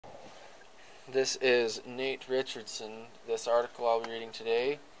This is Nate Richardson. This article I'll be reading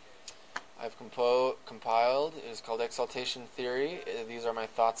today I've compiled is called Exaltation Theory. These are my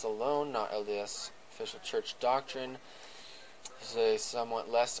thoughts alone, not LDS official church doctrine. This is a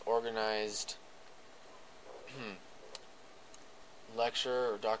somewhat less organized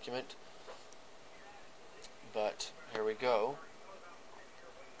lecture or document, but here we go.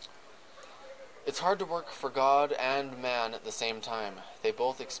 It's hard to work for God and man at the same time. They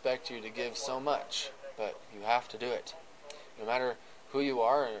both expect you to give so much, but you have to do it. No matter who you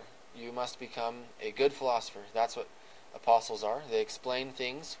are, you must become a good philosopher. That's what apostles are. They explain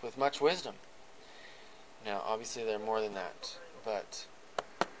things with much wisdom. Now, obviously they're more than that, but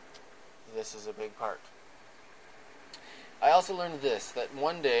this is a big part. I also learned this, that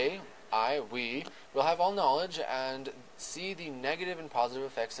one day, we will have all knowledge and see the negative and positive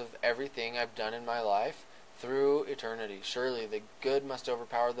effects of everything I've done in my life through eternity. Surely the good must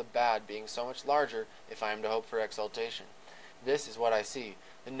overpower the bad, being so much larger if I am to hope for exaltation. This is what I see.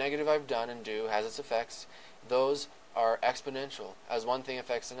 The negative I've done and do has its effects. Those are exponential, as one thing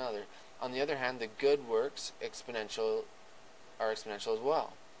affects another. On the other hand, the good works are exponential as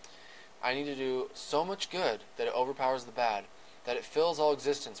well. I need to do so much good that it overpowers the bad, that it fills all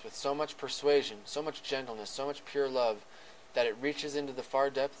existence with so much persuasion, so much gentleness, so much pure love, that it reaches into the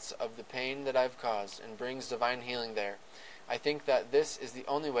far depths of the pain that I've caused and brings divine healing there. I think that this is the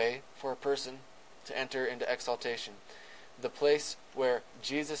only way for a person to enter into exaltation. The place where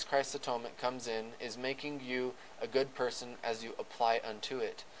Jesus Christ's atonement comes in is making you a good person as you apply unto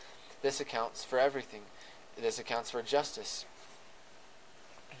it. This accounts for everything. This accounts for justice.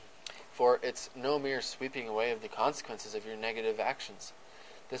 For it's no mere sweeping away of the consequences of your negative actions.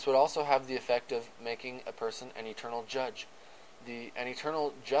 This would also have the effect of making a person an eternal judge. An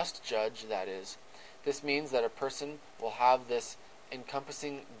eternal just judge, that is. This means that a person will have this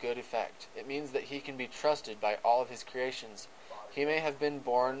encompassing good effect. It means that he can be trusted by all of his creations. He may have been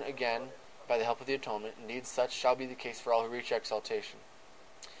born again by the help of the atonement. Indeed, such shall be the case for all who reach exaltation.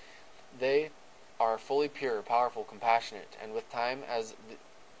 They are fully pure, powerful, compassionate, and with time, as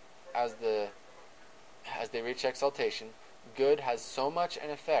they reach exaltation, good has so much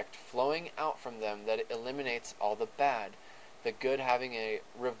an effect flowing out from them that it eliminates all the bad, the good having a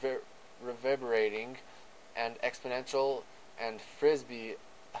reverberating and exponential and frisbee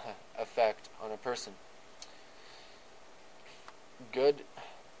effect on a person. Good,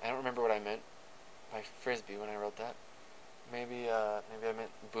 I don't remember what I meant by frisbee when I wrote that. Maybe I meant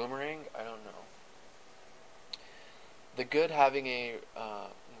boomerang, I don't know. The good having a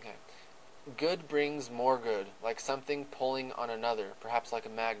good brings more good, like something pulling on another, perhaps like a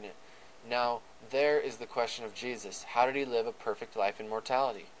magnet. Now, there is the question of Jesus. How did he live a perfect life in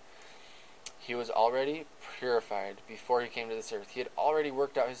mortality? He was already purified before he came to this earth. He had already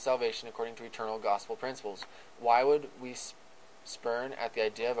worked out his salvation according to eternal gospel principles. Why would we spurn at the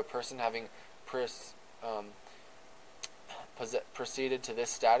idea of a person having proceeded to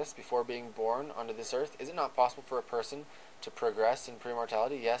this status before being born onto this earth? Is it not possible for a person to progress in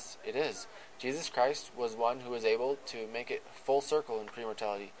premortality? Yes, it is. Jesus Christ was one who was able to make it full circle in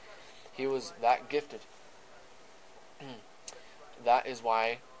premortality. He was that gifted. That is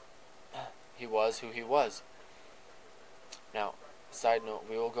why he was who he was. Now, side note,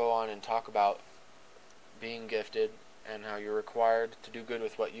 we will go on and talk about being gifted and how you're required to do good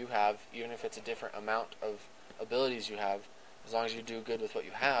with what you have, even if it's a different amount of abilities you have. As long as you do good with what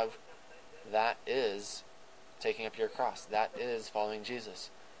you have, that is taking up your cross. That is following Jesus.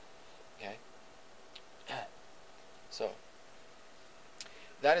 Okay? So,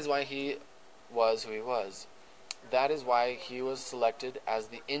 that is why he was who he was. That is why he was selected as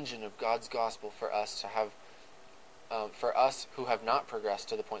the engine of God's gospel for us to have, for us who have not progressed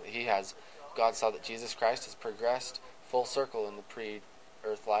to the point that he has. God saw that Jesus Christ has progressed full circle in the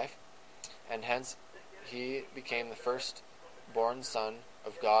pre-earth life, and hence he became the first-born Son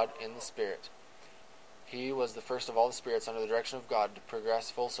of God in the Spirit. He was the first of all the spirits under the direction of God to progress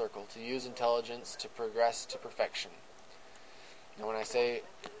full circle, to use intelligence to progress to perfection. Now when I say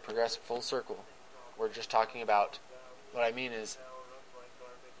progress full circle, we're just talking about, what I mean is,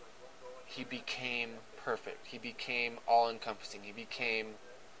 he became perfect. He became all-encompassing. He became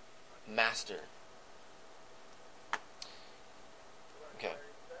master. Okay.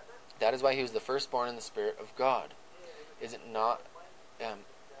 That is why he was the firstborn in the Spirit of God. Is it not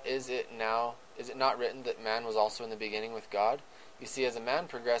written that man was also in the beginning with God? You see, as a man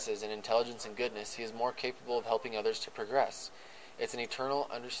progresses in intelligence and goodness, he is more capable of helping others to progress. It's an eternal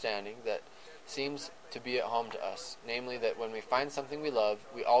understanding that seems to be at home to us, namely that when we find something we love,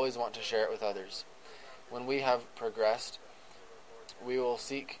 we always want to share it with others. When we have progressed, we will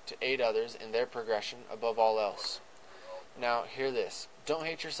seek to aid others in their progression above all else. Now, hear this. Don't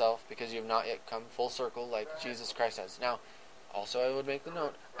hate yourself because you have not yet come full circle like Jesus Christ has. Now, also I would make the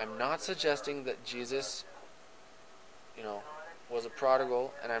note, I'm not suggesting that Jesus, was a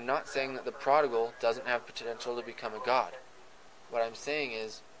prodigal, and I'm not saying that the prodigal doesn't have potential to become a god. What I'm saying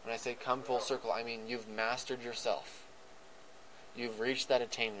is, when I say come full circle, I mean you've mastered yourself. You've reached that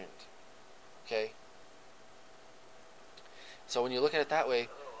attainment. Okay? So when you look at it that way,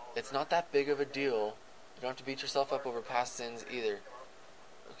 it's not that big of a deal. You don't have to beat yourself up over past sins either.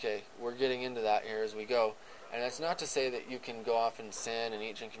 Okay, we're getting into that here as we go. And that's not to say that you can go off and sin and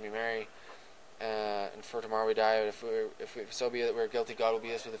eat, drink, and be merry, and for tomorrow we die. If so be that we're guilty, God will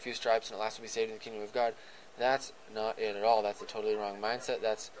be us with a few stripes, and at last we'll be saved in the kingdom of God. That's not it at all. That's a totally wrong mindset.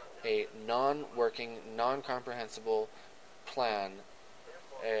 That's a non-working, non-comprehensible plan.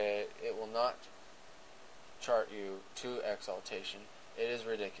 It will not chart you to exaltation. It is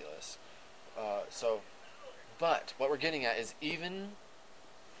ridiculous. But what we're getting at is even,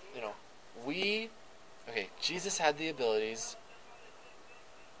 Jesus had the abilities.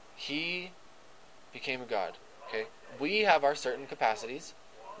 He became a god. Okay, we have our certain capacities.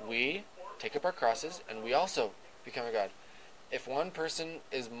 We take up our crosses, and we also become a god. If one person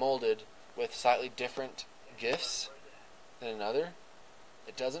is molded with slightly different gifts than another,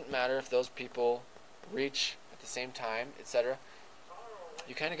 it doesn't matter if those people reach at the same time, etc.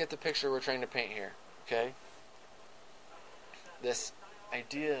 You kind of get the picture we're trying to paint here. Okay? This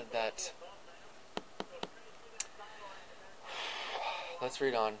idea that... Let's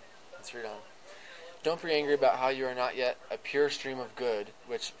read on. Don't be angry about how you are not yet a pure stream of good,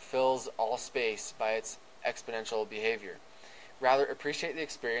 which fills all space by its exponential behavior. Rather, appreciate the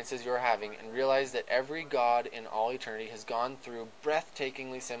experiences you are having and realize that every God in all eternity has gone through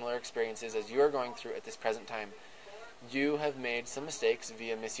breathtakingly similar experiences as you are going through at this present time. You have made some mistakes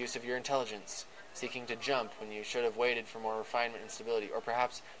via misuse of your intelligence, seeking to jump when you should have waited for more refinement and stability, or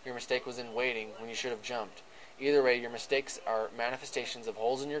perhaps your mistake was in waiting when you should have jumped. Either way, your mistakes are manifestations of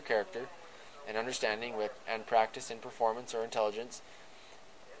holes in your character and understanding and practice in performance or intelligence,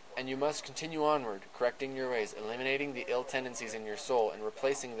 and you must continue onward, correcting your ways, eliminating the ill tendencies in your soul, and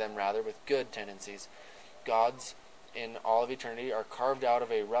replacing them rather with good tendencies. Gods in all of eternity are carved out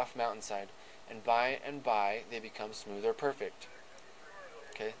of a rough mountainside, and by they become smooth or perfect.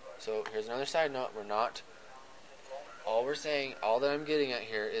 Okay, so here's another side note. All that I'm getting at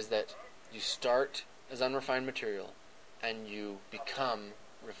here is that you start as unrefined material, and you become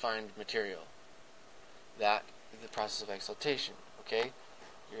refined material. That is the process of exaltation. Okay?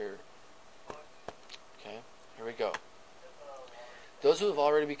 Here we go. Those who have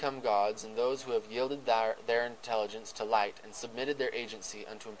already become gods, and those who have yielded their intelligence to light and submitted their agency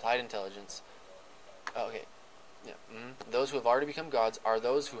unto implied intelligence. Those who have already become gods are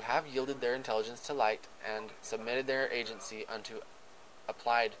those who have yielded their intelligence to light and submitted their agency unto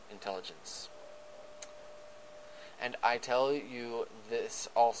applied intelligence. And I tell you this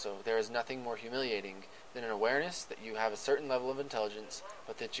also, there is nothing more humiliating than an awareness that you have a certain level of intelligence,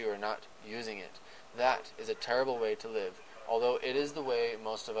 but that you are not using it. That is a terrible way to live, although it is the way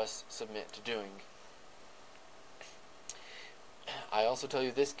most of us submit to doing. I also tell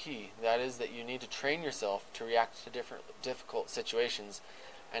you this key, that is that you need to train yourself to react to difficult situations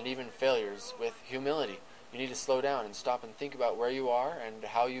and even failures with humility. You need to slow down and stop and think about where you are and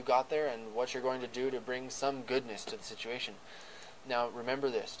how you got there and what you're going to do to bring some goodness to the situation. Now, remember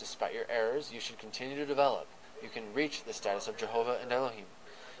this, despite your errors, you should continue to develop. You can reach the status of Jehovah and Elohim.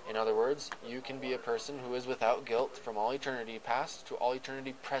 In other words, you can be a person who is without guilt from all eternity past to all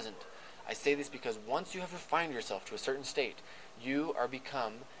eternity present. I say this because once you have refined yourself to a certain state, you are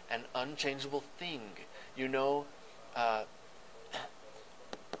become an unchangeable thing.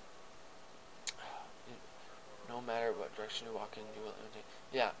 No matter what direction you walk in, you will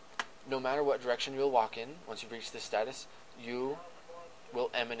imitate. No matter what direction you will walk in, once you've reached this status, you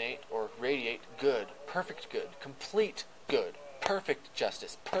will emanate or radiate good, perfect good, complete good, perfect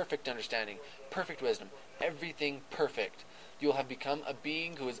justice, perfect understanding, perfect wisdom, everything perfect. You will have become a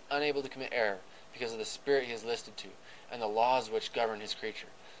being who is unable to commit error because of the spirit he is listed to, and the laws which govern his creature,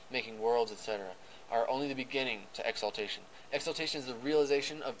 making worlds, etc., are only the beginning to exaltation. Exaltation is the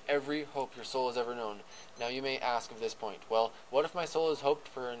realization of every hope your soul has ever known. Now you may ask of this point, well, what if my soul has hoped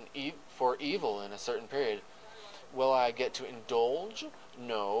for evil in a certain period? Will I get to indulge?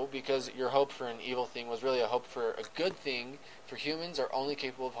 No, because your hope for an evil thing was really a hope for a good thing. For humans are only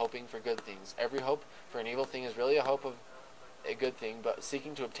capable of hoping for good things. Every hope for an evil thing is really a hope of a good thing, but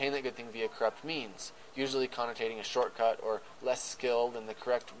seeking to obtain that good thing via corrupt means, usually connotating a shortcut or less skill than the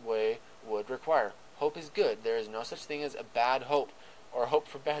correct way would require. Hope is good. There is no such thing as a bad hope. or hope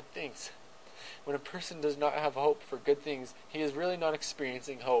for bad things. When a person does not have hope for good things, he is really not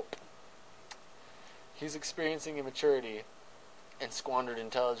experiencing hope. He's experiencing immaturity and squandered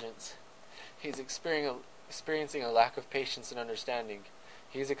intelligence. He's experiencing a lack of patience and understanding.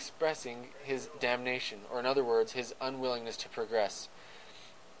 He is expressing his damnation, or in other words, his unwillingness to progress.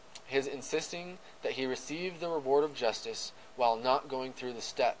 His insisting that he receive the reward of justice while not going through the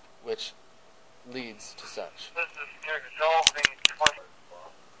step which leads to such.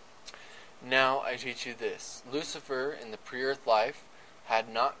 Now I teach you this. Lucifer in the pre-earth life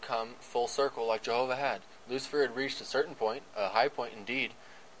had not come full circle like Jehovah had. Lucifer had reached a certain point, a high point indeed,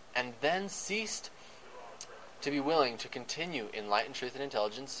 and then ceased to be willing to continue in light and truth and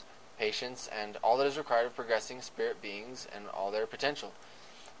intelligence, patience, and all that is required of progressing spirit beings and all their potential.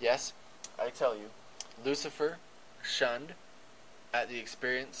 Yes, I tell you, Lucifer shunned at the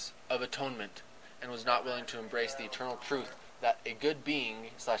experience of atonement and was not willing to embrace the eternal truth that a good being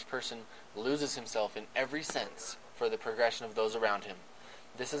 / person loses himself in every sense for the progression of those around him.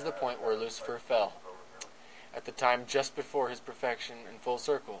 This is the point where Lucifer fell, at the time just before his perfection and full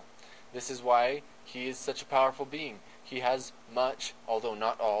circle. This is why he is such a powerful being. He has much, although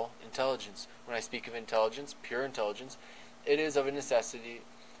not all, intelligence. When I speak of intelligence, pure intelligence, it of a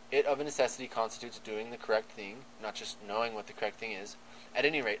necessity constitutes doing the correct thing, not just knowing what the correct thing is. At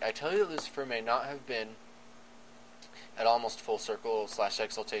any rate, I tell you that Lucifer may not have been at almost full circle /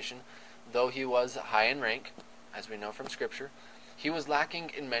 exaltation, though he was high in rank, as we know from Scripture. He was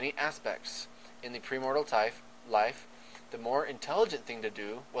lacking in many aspects. In the premortal life, the more intelligent thing to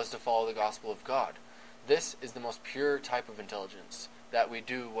do was to follow the gospel of God. This is the most pure type of intelligence, that we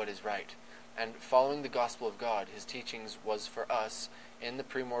do what is right. And following the gospel of God, his teachings was for us, in the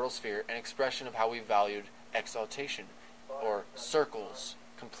premortal sphere, an expression of how we valued exaltation, or circles,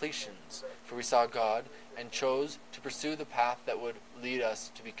 completions. For we saw God and chose to pursue the path that would lead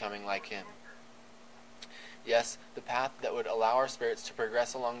us to becoming like him. Yes, the path that would allow our spirits to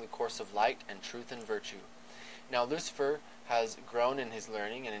progress along the course of light and truth and virtue. Now Lucifer has grown in his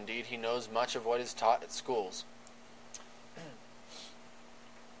learning, and indeed he knows much of what is taught at schools.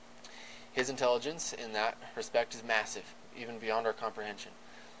 His intelligence in that respect is massive, even beyond our comprehension.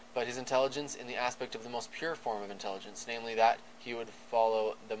 But his intelligence in the aspect of the most pure form of intelligence, namely that he would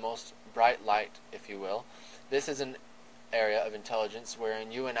follow the most bright light, if you will, this is an area of intelligence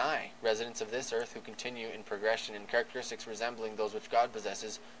wherein you and I, residents of this earth who continue in progression in characteristics resembling those which God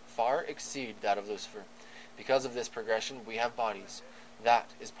possesses, far exceed that of Lucifer. Because of this progression, we have bodies. That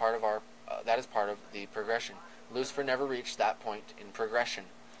is part of the progression. Lucifer never reached that point in progression.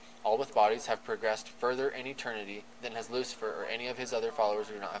 All with bodies have progressed further in eternity than has Lucifer or any of his other followers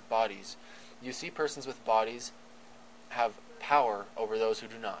who do not have bodies. You see, persons with bodies have power over those who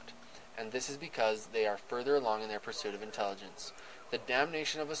do not, and this is because they are further along in their pursuit of intelligence. The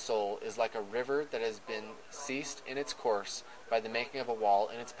damnation of a soul is like a river that has been ceased in its course by the making of a wall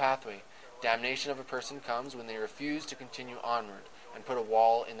in its pathway. Damnation of a person comes when they refuse to continue onward and put a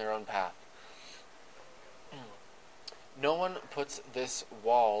wall in their own path. No one puts this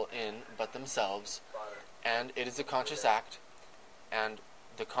wall in but themselves, and it is a conscious act, and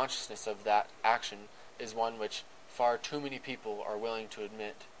the consciousness of that action is one which far too many people are willing to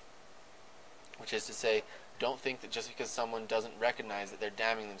admit. Which is to say, don't think that just because someone doesn't recognize that they're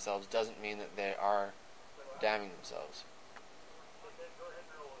damning themselves doesn't mean that they are damning themselves.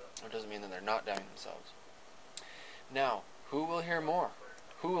 Or doesn't mean that they're not damning themselves. Now, who will hear more?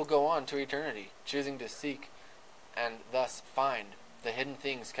 Who will go on to eternity, choosing to seek and thus find the hidden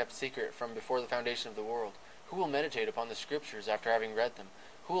things kept secret from before the foundation of the world? Who will meditate upon the Scriptures after having read them?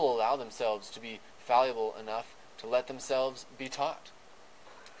 Who will allow themselves to be fallible enough to let themselves be taught?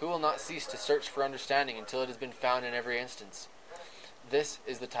 Who will not cease to search for understanding until it has been found in every instance? This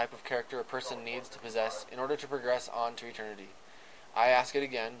is the type of character a person needs to possess in order to progress on to eternity. I ask it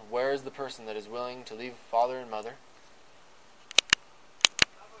again, where is the person that is willing to leave father and mother?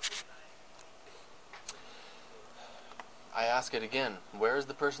 I ask it again, where is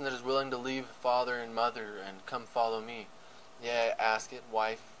the person that is willing to leave father and mother and come follow me? Yea, I ask it,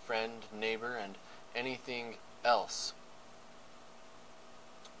 wife, friend, neighbor, and anything else.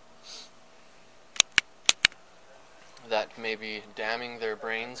 That may be damning their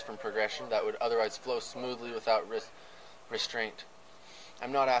brains from progression that would otherwise flow smoothly without restraint.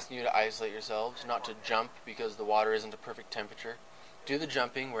 I'm not asking you to isolate yourselves, not to jump because the water isn't a perfect temperature. Do the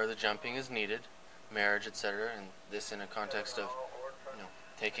jumping where the jumping is needed, marriage, etc., and this in a context of,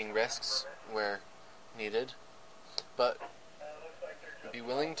 taking risks where needed. But be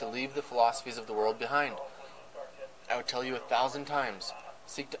willing to leave the philosophies of the world behind. I would tell you 1,000 times,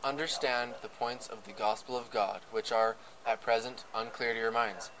 Seek to understand the points of the gospel of God, which are, at present, unclear to your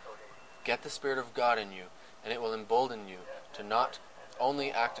minds. Get the Spirit of God in you, and it will embolden you to not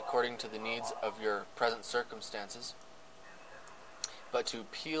only act according to the needs of your present circumstances, but to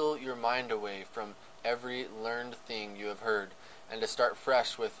peel your mind away from every learned thing you have heard, and to start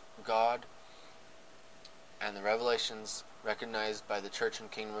fresh with God and the revelations recognized by the Church and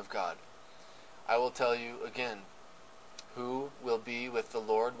Kingdom of God. I will tell you again, who will be with the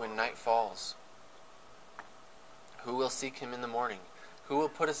Lord when night falls? Who will seek him in the morning? Who will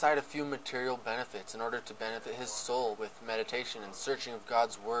put aside a few material benefits in order to benefit his soul with meditation and searching of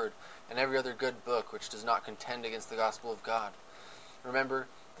God's Word and every other good book which does not contend against the gospel of God? Remember,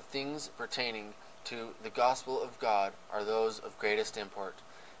 the things pertaining to the gospel of God are those of greatest import.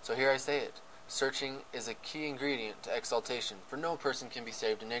 So here I say it. Searching is a key ingredient to exaltation, for no person can be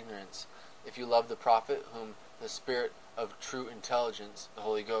saved in ignorance. If you love the prophet whom the Spirit of true intelligence, the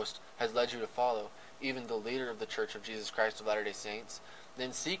Holy Ghost, has led you to follow, even the leader of the Church of Jesus Christ of Latter-day Saints,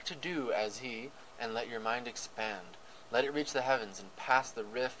 then seek to do as he, and let your mind expand. Let it reach the heavens and pass the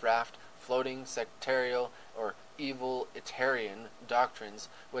riff-raff, floating, sectarial, or evilitarian doctrines,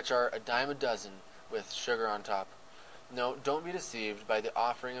 which are a dime a dozen with sugar on top. No, don't be deceived by the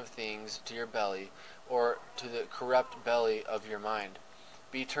offering of things to your belly, or to the corrupt belly of your mind.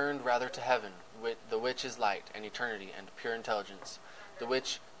 Be turned rather to heaven, the which is light, and eternity, and pure intelligence, the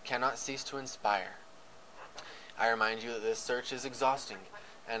which cannot cease to inspire. I remind you that this search is exhausting,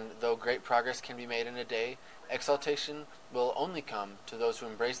 and though great progress can be made in a day, exaltation will only come to those who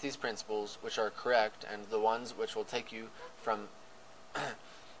embrace these principles which are correct, and the ones which will take you from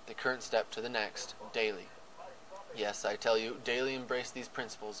the current step to the next, daily. Yes, I tell you, daily embrace these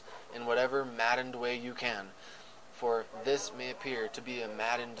principles in whatever maddened way you can, for this may appear to be a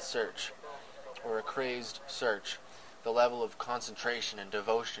maddened search, or a crazed search, the level of concentration and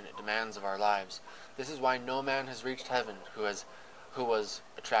devotion it demands of our lives. This is why no man has reached heaven who was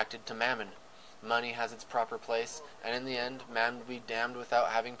attracted to mammon. Money has its proper place, and in the end man will be damned without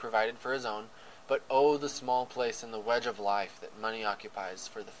having provided for his own. But oh, the small place in the wedge of life that money occupies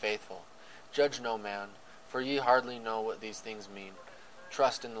for the faithful. Judge no man, for ye hardly know what these things mean.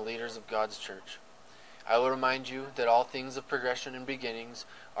 Trust in the leaders of God's church. I will remind you that all things of progression and beginnings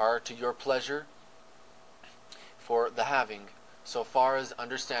are to your pleasure for the having, so far as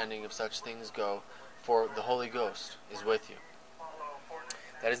understanding of such things go, for the Holy Ghost is with you.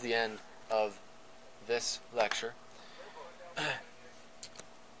 That is the end of this lecture.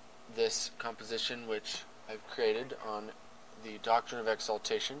 This composition which I've created on the doctrine of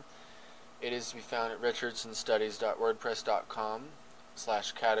exaltation. It is to be found at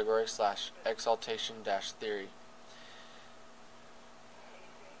RichardsonStudies.wordpress.com/category/exaltation-theory.